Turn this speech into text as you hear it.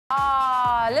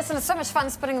Listen, it's so much fun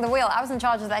spinning the wheel. I was in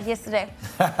charge of that yesterday.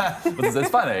 It's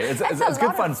fun, eh? It's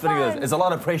good fun spinning those. It's a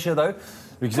lot of pressure, though.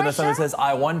 Because you know, someone says,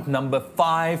 I want number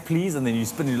 5, please, and then you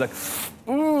spin and you're like,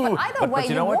 ooh. But either way,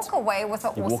 you walk away with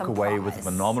an awesome prize. You walk away with a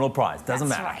phenomenal prize. Doesn't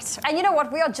matter. That's right. And you know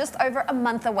what? We are just over a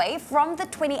month away from the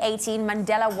 2018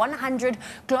 Mandela 100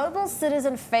 Global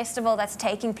Citizen Festival that's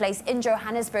taking place in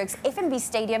Johannesburg's F&B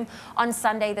Stadium on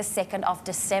Sunday, the 2nd of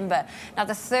December. Now,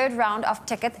 the third round of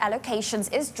ticket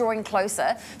allocations is drawing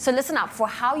closer. So listen up for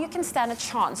how you can stand a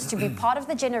chance to be part of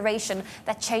the generation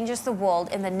that changes the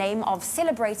world in the name of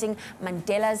celebrating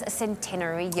Mandela's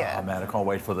centenary year. Oh man, I can't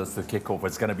wait for this to kick off.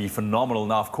 It's going to be phenomenal.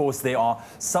 Now, of course, there are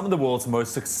some of the world's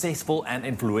most successful and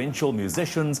influential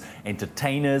musicians,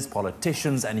 entertainers,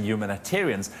 politicians and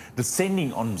humanitarians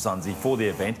descending on Mzansi for the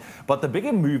event. But the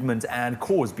bigger movement and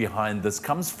cause behind this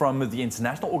comes from the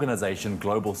international organization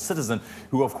Global Citizen,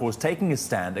 who are, of course, taking a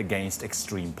stand against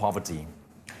extreme poverty.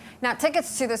 Now,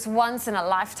 tickets to this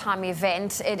once-in-a-lifetime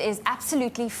event, it is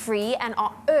absolutely free and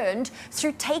are earned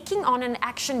through taking on an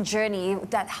action journey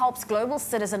that helps Global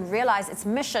Citizen realize its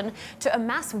mission to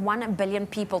amass 1 billion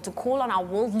people to call on our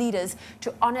world leaders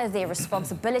to honor their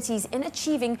responsibilities in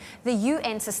achieving the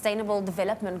UN Sustainable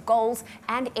Development Goals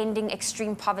and ending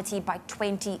extreme poverty by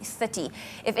 2030.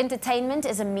 If entertainment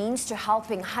is a means to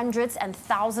helping hundreds and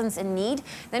thousands in need,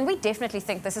 then we definitely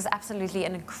think this is absolutely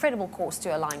an incredible cause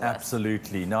to align with.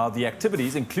 Absolutely. Now, the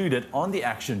activities included on the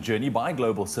action journey by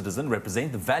Global Citizen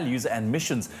represent the values and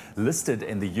missions listed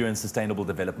in the UN Sustainable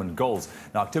Development Goals.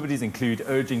 Now, activities include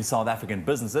urging South African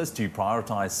businesses to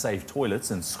prioritize safe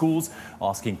toilets in schools,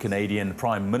 asking Canadian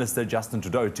Prime Minister Justin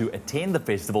Trudeau to attend the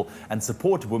festival and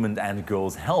support women and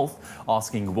girls' health,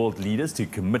 asking world leaders to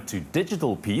commit to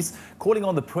digital peace, calling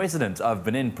on the President of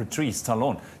Benin, Patrice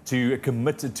Talon, to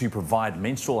commit to provide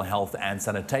menstrual health and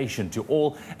sanitation to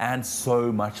all, and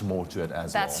so much more to it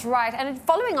as well. That's right. And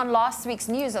following on last week's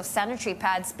news of sanitary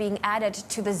pads being added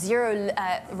to the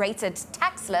zero-rated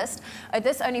tax list,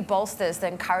 this only bolsters the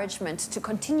encouragement to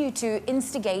continue to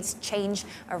instigate change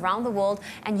around the world.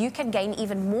 And you can gain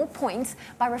even more points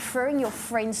by referring your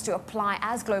friends to apply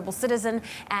as Global Citizen.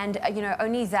 And, you know,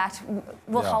 only that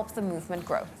will help the movement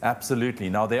grow.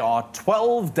 Absolutely. Now, there are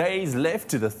 12 days left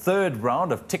to the third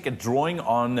round of ticket drawing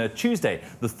on Tuesday,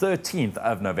 the 13th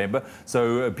of November.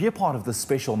 So be a part of this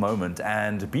special moment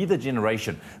and be the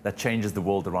generation that changes the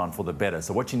world around for the better.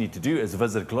 So what you need to do is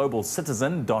visit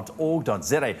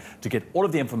globalcitizen.org.za to get all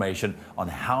of the information on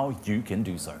how you can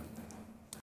do so.